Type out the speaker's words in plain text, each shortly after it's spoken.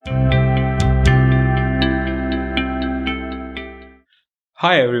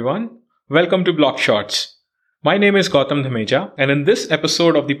Hi everyone, welcome to Block Shots. My name is Gautam Dhameja, and in this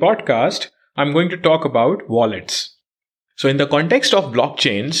episode of the podcast, I'm going to talk about wallets. So, in the context of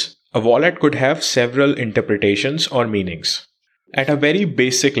blockchains, a wallet could have several interpretations or meanings. At a very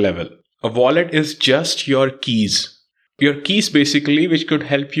basic level, a wallet is just your keys. Your keys basically, which could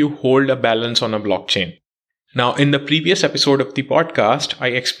help you hold a balance on a blockchain. Now, in the previous episode of the podcast, I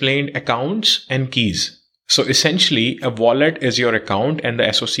explained accounts and keys. So essentially, a wallet is your account and the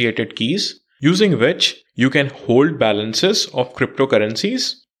associated keys, using which you can hold balances of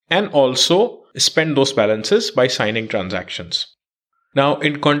cryptocurrencies and also spend those balances by signing transactions. Now,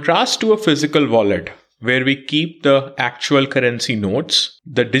 in contrast to a physical wallet, where we keep the actual currency notes,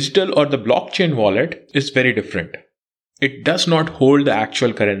 the digital or the blockchain wallet is very different. It does not hold the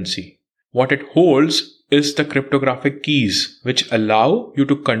actual currency. What it holds is the cryptographic keys, which allow you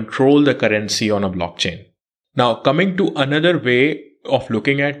to control the currency on a blockchain. Now, coming to another way of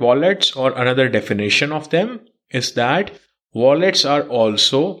looking at wallets or another definition of them is that wallets are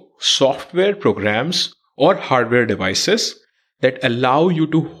also software programs or hardware devices that allow you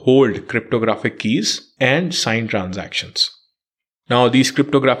to hold cryptographic keys and sign transactions. Now, these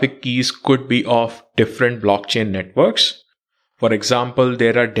cryptographic keys could be of different blockchain networks. For example,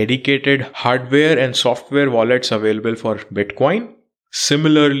 there are dedicated hardware and software wallets available for Bitcoin,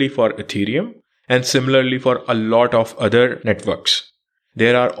 similarly for Ethereum, and similarly for a lot of other networks.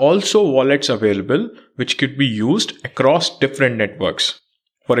 There are also wallets available which could be used across different networks.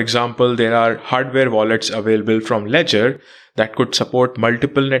 For example, there are hardware wallets available from Ledger that could support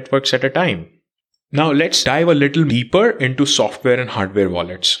multiple networks at a time. Now let's dive a little deeper into software and hardware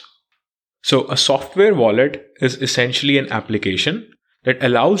wallets. So a software wallet is essentially an application that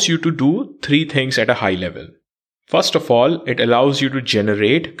allows you to do three things at a high level. First of all, it allows you to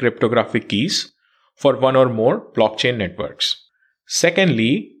generate cryptographic keys for one or more blockchain networks.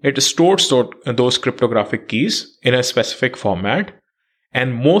 Secondly, it stores those cryptographic keys in a specific format,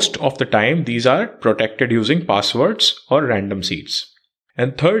 and most of the time these are protected using passwords or random seeds.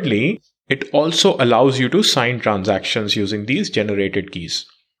 And thirdly, it also allows you to sign transactions using these generated keys.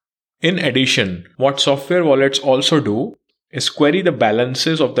 In addition, what software wallets also do is query the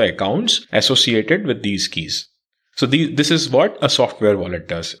balances of the accounts associated with these keys. So this is what a software wallet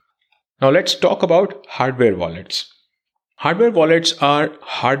does. Now let's talk about hardware wallets. Hardware wallets are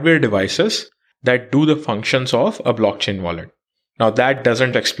hardware devices that do the functions of a blockchain wallet. Now that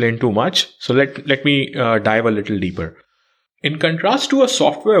doesn't explain too much, so let me dive a little deeper. In contrast to a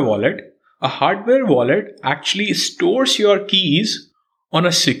software wallet, a hardware wallet actually stores your keys on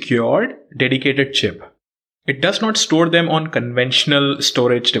a secured, dedicated chip. It does not store them on conventional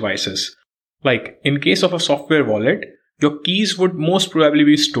storage devices. Like in case of a software wallet, your keys would most probably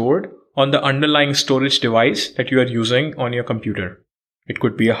be stored on the underlying storage device that you are using on your computer. It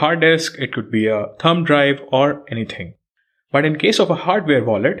could be a hard disk, it could be a thumb drive, or anything. But in case of a hardware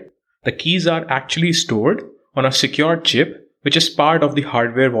wallet, the keys are actually stored on a secured chip, which is part of the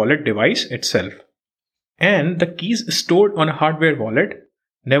hardware wallet device itself. And the keys stored on a hardware wallet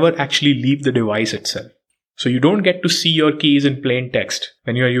never actually leave the device itself. So you don't get to see your keys in plain text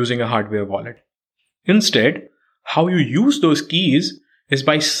when you are using a hardware wallet. Instead, how you use those keys is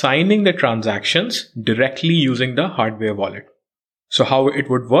by signing the transactions directly using the hardware wallet. So how it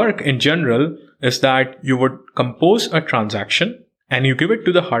would work in general is that you would compose a transaction and you give it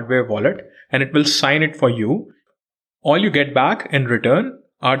to the hardware wallet and it will sign it for you. All you get back in return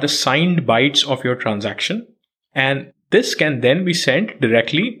are the signed bytes of your transaction, and this can then be sent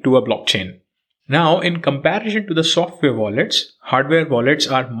directly to a blockchain. Now, in comparison to the software wallets, hardware wallets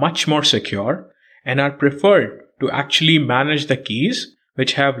are much more secure and are preferred to actually manage the keys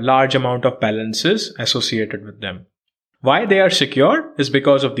which have large amount of balances associated with them. Why they are secure is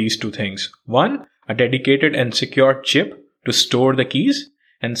because of these two things. One, a dedicated and secure chip to store the keys.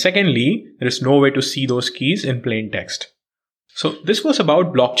 And secondly, there is no way to see those keys in plain text. So this was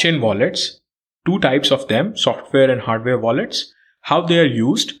about blockchain wallets, two types of them, software and hardware wallets, how they are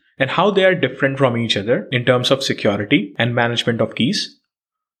used and how they are different from each other in terms of security and management of keys.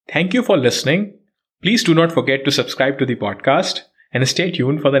 Thank you for listening. Please do not forget to subscribe to the podcast and stay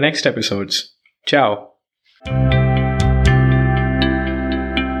tuned for the next episodes. Ciao.